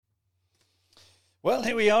Well,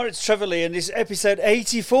 here we are. It's Trevor Lee, and this is episode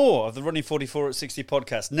 84 of the Running 44 at 60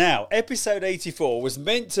 podcast. Now, episode 84 was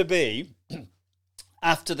meant to be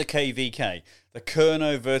after the KVK, the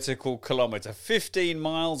Kerno Vertical Kilometre, 15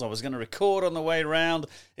 miles. I was going to record on the way around.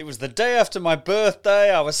 It was the day after my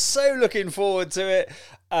birthday. I was so looking forward to it,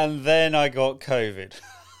 and then I got COVID.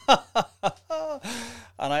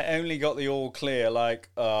 And I only got the all clear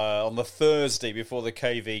on the Thursday before the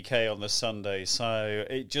KVK on the Sunday. So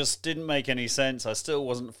it just didn't make any sense. I still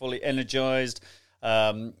wasn't fully energized.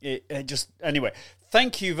 Anyway,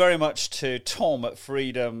 thank you very much to Tom at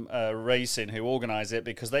Freedom Racing who organised it,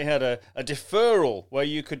 because they had a deferral where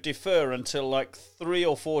you could defer until like 3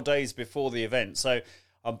 or 4 days before the event. So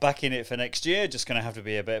I'm back in it for next year, just going to have to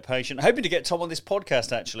be a bit patient. Hoping to get Tom on this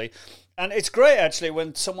podcast, actually. And it's great, actually,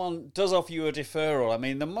 when someone does offer you a deferral. I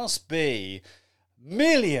mean, there must be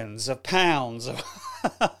millions of pounds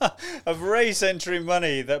of race entry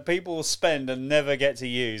money that people spend and never get to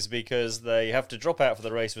use because they have to drop out for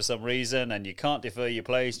the race for some reason, and you can't defer your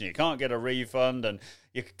place, and you can't get a refund,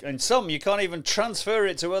 and some you can't even transfer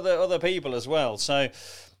it to other people as well. So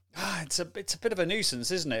it's a bit of a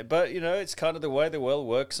nuisance, isn't it? But, you know, it's kind of the way the world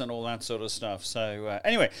works and all that sort of stuff. So,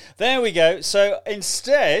 anyway, there we go. So,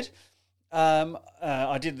 instead,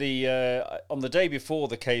 I did on the day before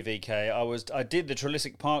the KVK, I did the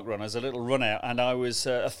Trelissick Park run as a little run out, and I was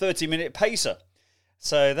a 30-minute pacer.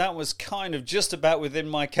 So that was kind of just about within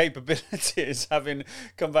my capabilities, having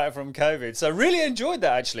come back from COVID. So I really enjoyed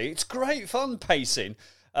that, actually. It's great fun pacing.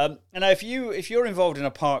 And if you're involved in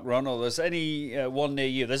a park run, or there's any one near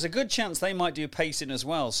you, there's a good chance they might do pacing as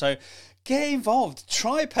well. So get involved,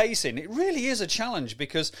 try pacing. It really is a challenge,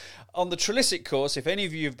 because on the Trelissick course, if any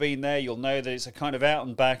of you have been there, you'll know that it's a kind of out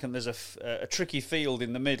and back, and there's a tricky field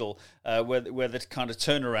in the middle where the kind of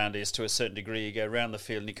turnaround is to a certain degree. You go around the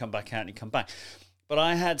field and you come back out and you come back. But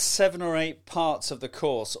I had 7 or 8 parts of the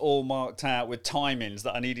course all marked out with timings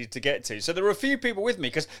that I needed to get to. So there were a few people with me,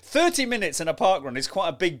 because 30 minutes in a park run is quite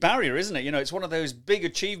a big barrier, isn't it? You know, it's one of those big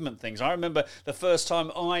achievement things. I remember the first time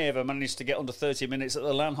I ever managed to get under 30 minutes at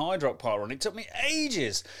the Lanhydrock Park Run. It took me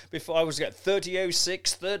ages before I was to get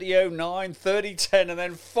 30:06, 30:09, 30:10, and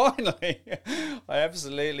then finally I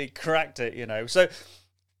absolutely cracked it, you know. So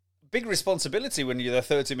big responsibility when you're the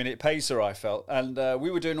 30-minute pacer, I felt. And we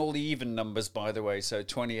were doing all the even numbers, by the way, so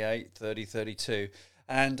 28, 30, 32.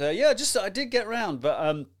 And I did get round, but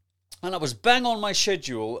and I was bang on my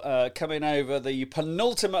schedule coming over the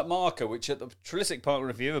penultimate marker, which at the Trelissick Park Run,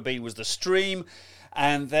 if you've ever been, was the stream.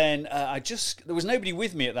 And then there was nobody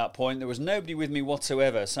with me at that point. There was nobody with me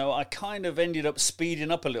whatsoever. So I kind of ended up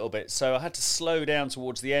speeding up a little bit. So I had to slow down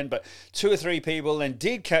towards the end. But 2 or 3 people then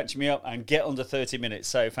did catch me up and get under 30 minutes.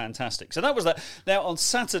 So fantastic. So that was that. Now on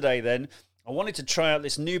Saturday then, I wanted to try out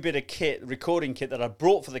this new bit of kit, recording kit that I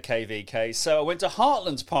brought for the KVK. So I went to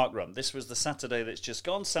Heartlands Park Run. This was the Saturday that's just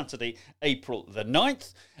gone, Saturday, April the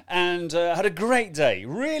 9th. And had a great day,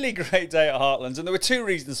 really great day at Heartlands. And there were 2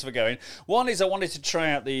 reasons for going. One is I wanted to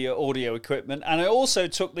try out the audio equipment. And I also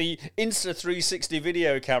took the Insta360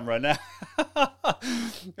 video camera. Now,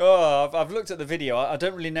 I've looked at the video. I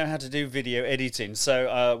don't really know how to do video editing. So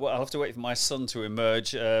I'll have to wait for my son to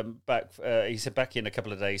emerge back. He said back in a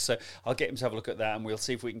couple of days. So I'll get him to have a look at that, and we'll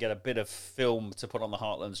see if we can get a bit of film to put on the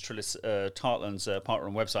Heartlands Park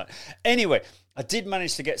Run website. Anyway, I did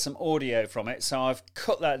manage to get some audio from it, so I've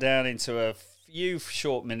cut that down into a few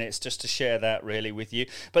short minutes just to share that really with you.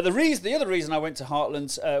 But the other reason I went to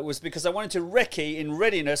Heartlands was because I wanted to recce in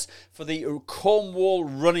readiness for the Cornwall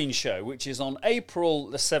Running Show, which is on April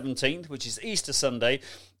the 17th, which is Easter Sunday.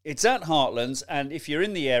 It's at Heartlands, and if you're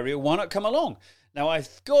in the area, why not come along? Now,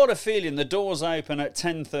 I've got a feeling the doors open at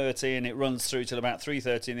 10:30 and it runs through till about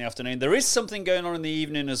 3:30 in the afternoon. There is something going on in the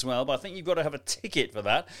evening as well, but I think you've got to have a ticket for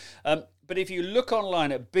that. But if you look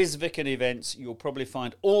online at BizVicken Events, you'll probably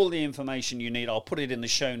find all the information you need. I'll put it in the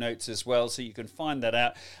show notes as well, so you can find that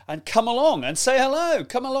out. And come along and say hello.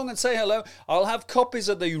 Come along and say hello. I'll have copies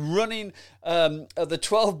of the running, of the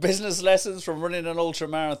 12 business lessons from running an ultra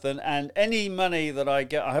marathon, and any money that I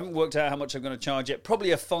get. I haven't worked out how much I'm going to charge yet.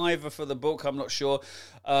 Probably a £5 for the book. I'm not sure.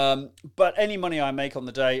 But any money I make on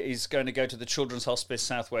the day is going to go to the Children's Hospice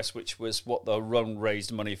Southwest, which was what the run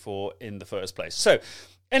raised money for in the first place. So,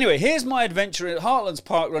 anyway, here's my adventure at Heartlands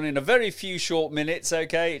Park Run in a very few short minutes,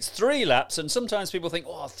 okay? It's 3 laps, and sometimes people think,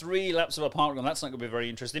 3 laps of a park run, that's not going to be very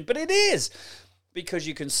interesting. But it is, because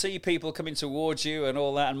you can see people coming towards you and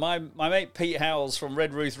all that. And my mate Pete Howells from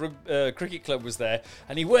Red Ruth Cricket Club was there,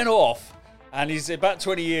 and he went off And he's about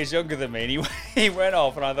 20 years younger than me, and he went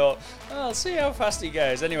off, and I thought, oh, I'll see how fast he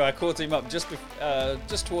goes. Anyway, I caught him up just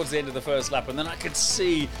towards the end of the first lap, and then I could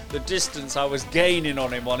see the distance I was gaining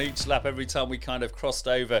on him on each lap every time we kind of crossed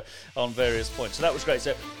over on various points. So that was great.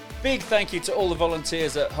 So big thank you to all the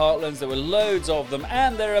volunteers at Heartlands. There were loads of them,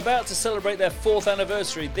 and they're about to celebrate their 4th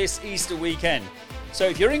anniversary this Easter weekend. So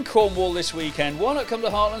if you're in Cornwall this weekend, why not come to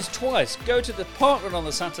Heartlands twice? Go to the parkrun on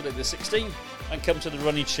the Saturday the 16th and come to the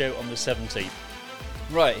running show on the 17th.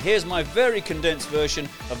 Right, here's my very condensed version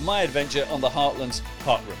of my adventure on the Heartlands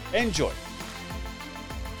parkrun. Enjoy.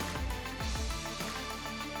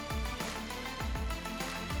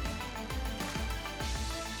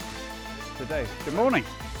 Today, good morning.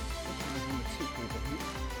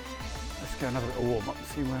 Let's go and have a little warm up and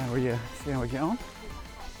see how we get on.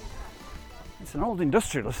 It's an old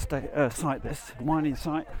industrial site, this mining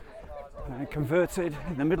site, converted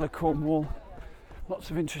in the middle of Cornwall.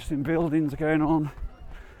 Lots of interesting buildings going on.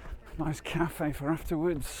 Nice cafe for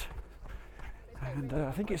afterwards. And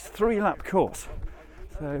I think it's 3-lap course.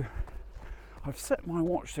 So I've set my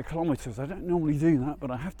watch to kilometres. I don't normally do that, but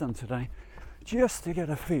I have done today, just to get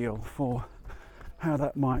a feel for how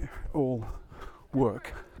that might all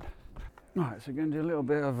work. Right, so we're going to do a little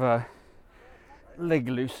bit of leg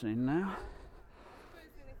loosening now.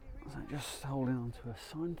 So just holding onto a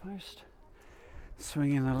signpost,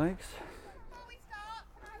 swinging the legs.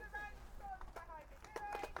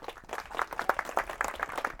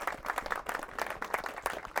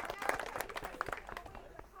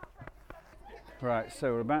 Right,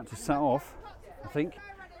 so we're about to set off, I think.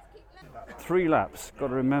 3 laps, got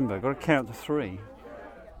to remember, got to count to 3.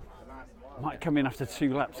 Might come in after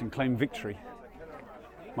 2 laps and claim victory.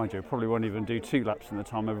 Mind you, probably won't even do 2 laps in the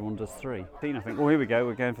time everyone does 3. I think, well, here we go,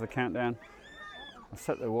 we're going for the countdown. I'll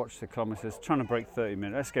set the watch to kilometres, trying to break 30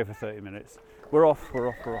 minutes. Let's go for 30 minutes. We're off.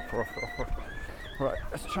 Right,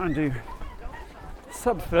 let's try and do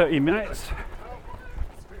sub 30 minutes.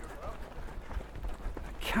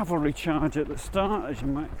 Cavalry charge at the start, as you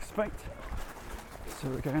might expect. So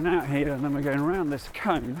we're going out here and then we're going around this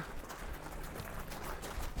cone.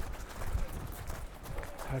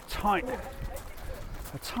 A tight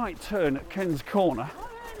turn at Ken's Corner.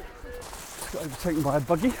 It's got overtaken by a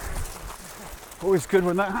buggy. Always good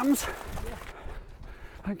when that happens.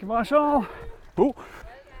 Thank you, Marshall. Oh,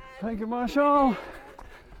 thank you, Marshall.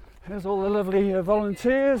 Here's all the lovely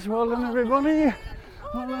volunteers. Well done, everybody.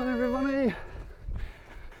 Well done, everybody.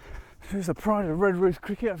 Here's the pride of Redruth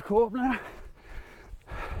Cricket. I've caught up now.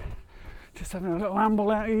 Just having a little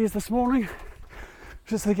amble out ease this morning,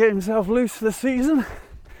 just to get himself loose for the season.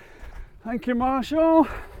 Thank you, Marshall.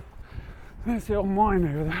 There's the old mine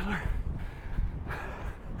over there.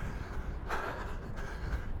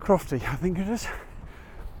 Crofty, I think it is.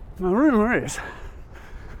 Now, the rumour is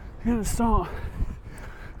you're going to start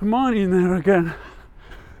mining there again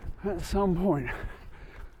at some point,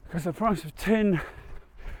 because the price of tin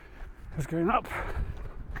is going up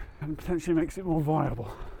and potentially makes it more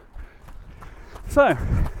viable. So,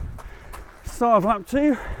 start of lap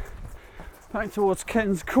 2, back towards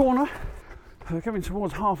Ken's Corner. We're coming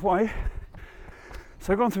towards halfway.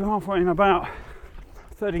 So I've gone through halfway in about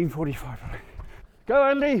 13:45. Go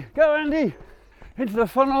Andy, go Andy! Into the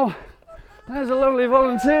funnel. There's the lovely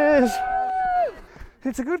volunteers.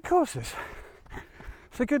 It's a good course, this.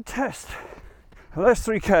 It's a good test. Well, that's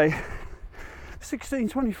 3k,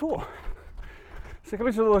 16:24. So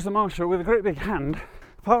coming towards the marshal with a great big hand.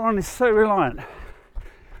 Parkrun is so reliant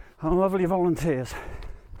on lovely volunteers.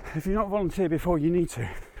 If you've not volunteered before, you need to.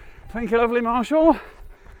 Thank you, lovely Marshall.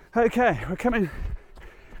 Okay, we're coming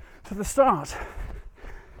to the start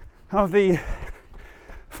of the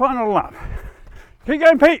final lap. Keep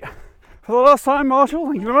going, Pete. For the last time, Marshall,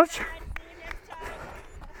 thank you very much.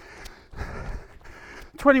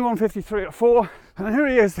 21:53 at 4. And here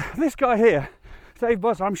he is. This guy here, Dave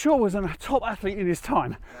Buzzer, I'm sure was a top athlete in his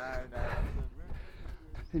time.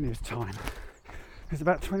 In his time. He's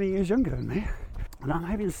about 20 years younger than me. And I'm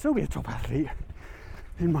hoping to still be a top athlete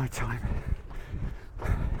in my time.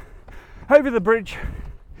 Over the bridge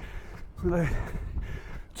with the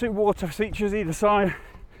 2 water features either side.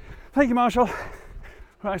 Thank you, Marshall.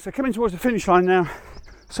 Right, so coming towards the finish line now.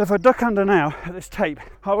 So if I duck under now at this tape,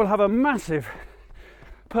 I will have a massive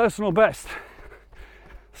personal best.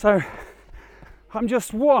 So I'm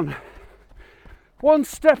just one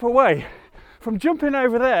step away from jumping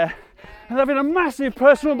over there and having a massive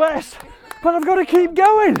personal best. But I've got to keep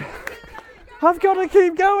going. I've got to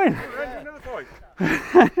keep going.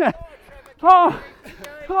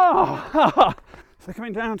 So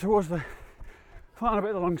coming down towards the final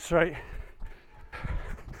bit of the long straight.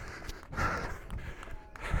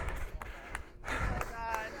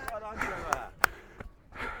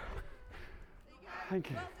 Thank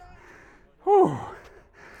you. Whew.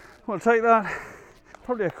 We'll take that.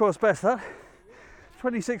 Probably a course best, that.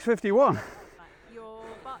 26:51. Your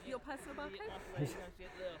personal barcode?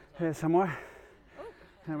 Here somewhere. Oh,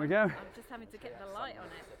 there we go. I'm just having to get the light on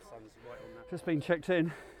it. Just been checked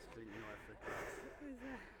in.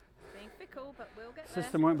 Being fickle, but we'll get there.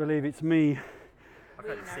 System won't believe it's me. I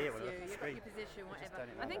can't see it when I look at the You've got screen. your position, whatever.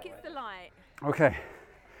 I think it's the light. Okay.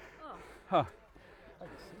 Oh. Huh.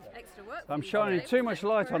 Extra work. I'm for you shining today, too wasn't much it?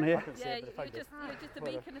 light on here. Yeah, you're just a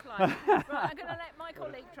beacon of light. Right, I'm going to let my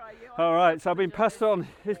colleague try you. All right, so I've been passed on.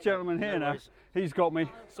 This gentleman here now. He's got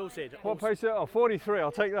me. Sorted. What post is it? Oh, 43.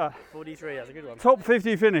 I'll take that. 43, that's a good one. Top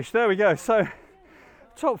 50 finish. There we go. So,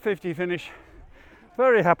 top 50 finish.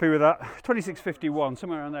 Very happy with that. 26:51,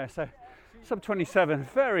 somewhere around there. So, sub 27.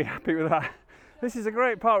 Very happy with that. This is a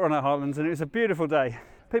great park run at Heartlands, and it was a beautiful day.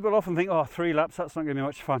 People often think, oh, 3 laps, that's not going to be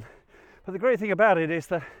much fun. But the great thing about it is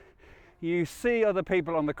that you see other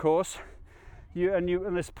people on the course. And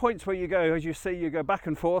there's points where you go, as you see, you go back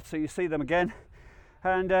and forth, so you see them again.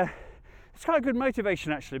 And it's quite a good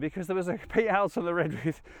motivation actually, because there was a Pete House on the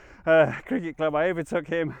Redruth Cricket Club. I overtook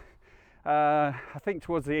him, I think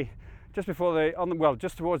just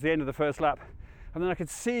towards the end of the first lap, and then I could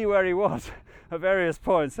see where he was at various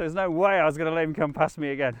points. There's no way I was going to let him come past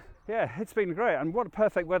me again. Yeah, it's been great, and what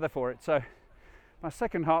perfect weather for it. So my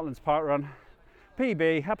second Heartlands park run,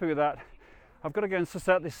 PB, happy with that. I've got to go and suss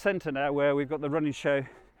out this centre now where we've got the running show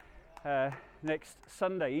next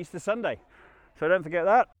Sunday, Easter Sunday. So don't forget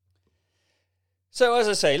that. So as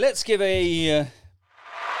I say, let's give a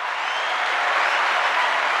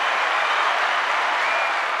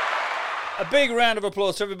big round of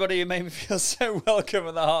applause to everybody who made me feel so welcome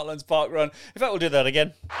at the Heartlands Park Run. In fact, we'll do that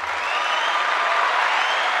again.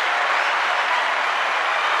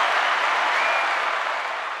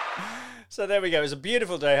 So there we go. It was a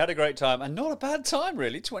beautiful day. Had a great time, and not a bad time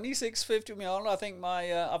really. 26:50 me on. I think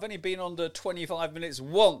I've only been under 25 minutes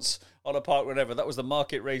once on a park run ever. That was the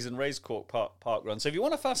Market Raisin Racecourse park run. So if you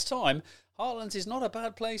want a fast time, Heartlands is not a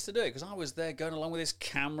bad place to do it, because I was there going along with this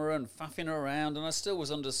camera and faffing around, and I still was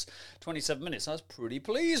under 27 minutes. I was pretty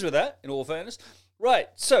pleased with that, in all fairness. Right,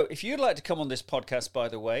 so if you'd like to come on this podcast, by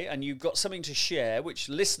the way, and you've got something to share which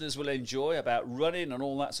listeners will enjoy about running and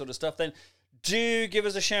all that sort of stuff, then do give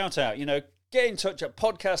us a shout out. Get in touch at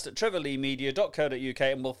podcast@trevorleemedia.co.uk,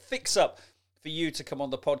 and we'll fix up for you to come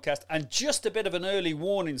on the podcast. And just a bit of an early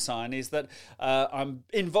warning sign is that I'm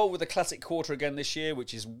involved with the Classic Quarter again this year,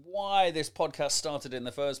 which is why this podcast started in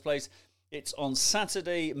the first place. It's on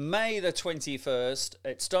Saturday, May the 21st.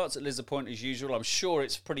 It starts at Lizard Point as usual. I'm sure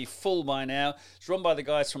it's pretty full by now. It's run by the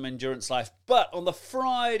guys from Endurance Life. But on the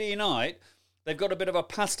Friday night, they've got a bit of a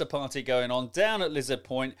pasta party going on down at Lizard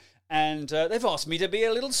Point. And they've asked me to be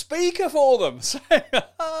a little speaker for them. So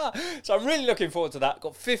I'm really looking forward to that.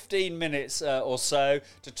 Got 15 minutes or so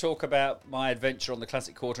to talk about my adventure on the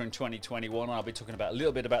Classic Quarter in 2021. I'll be talking about a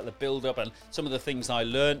little bit about the build-up and some of the things I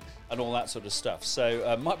learned and all that sort of stuff.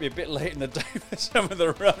 So might be a bit late in the day for some of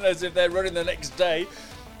the runners if they're running the next day.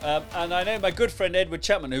 And I know my good friend Edward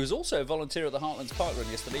Chapman, who was also a volunteer at the Heartlands Park Run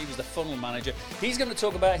yesterday, he was the funnel manager. He's going to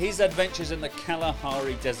talk about his adventures in the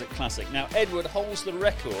Kalahari Desert Classic. Now, Edward holds the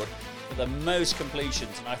record for the most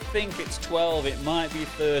completions, and I think it's 12, it might be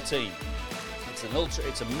 13. It's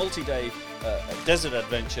a multi-day desert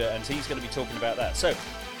adventure, and he's going to be talking about that. So,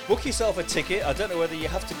 book yourself a ticket. I don't know whether you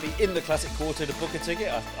have to be in the Classic Quarter to book a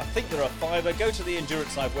ticket. I think there are 5. Go to the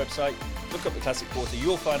Endurance Live website, look up the Classic Quarter.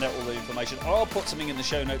 You'll find out all the information. I'll put something in the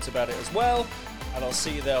show notes about it as well, and I'll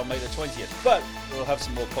see you there on May the 20th. But we'll have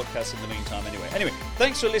some more podcasts in the meantime anyway. Anyway,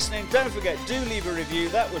 thanks for listening. Don't forget, do leave a review.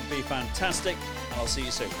 That would be fantastic, and I'll see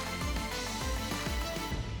you soon.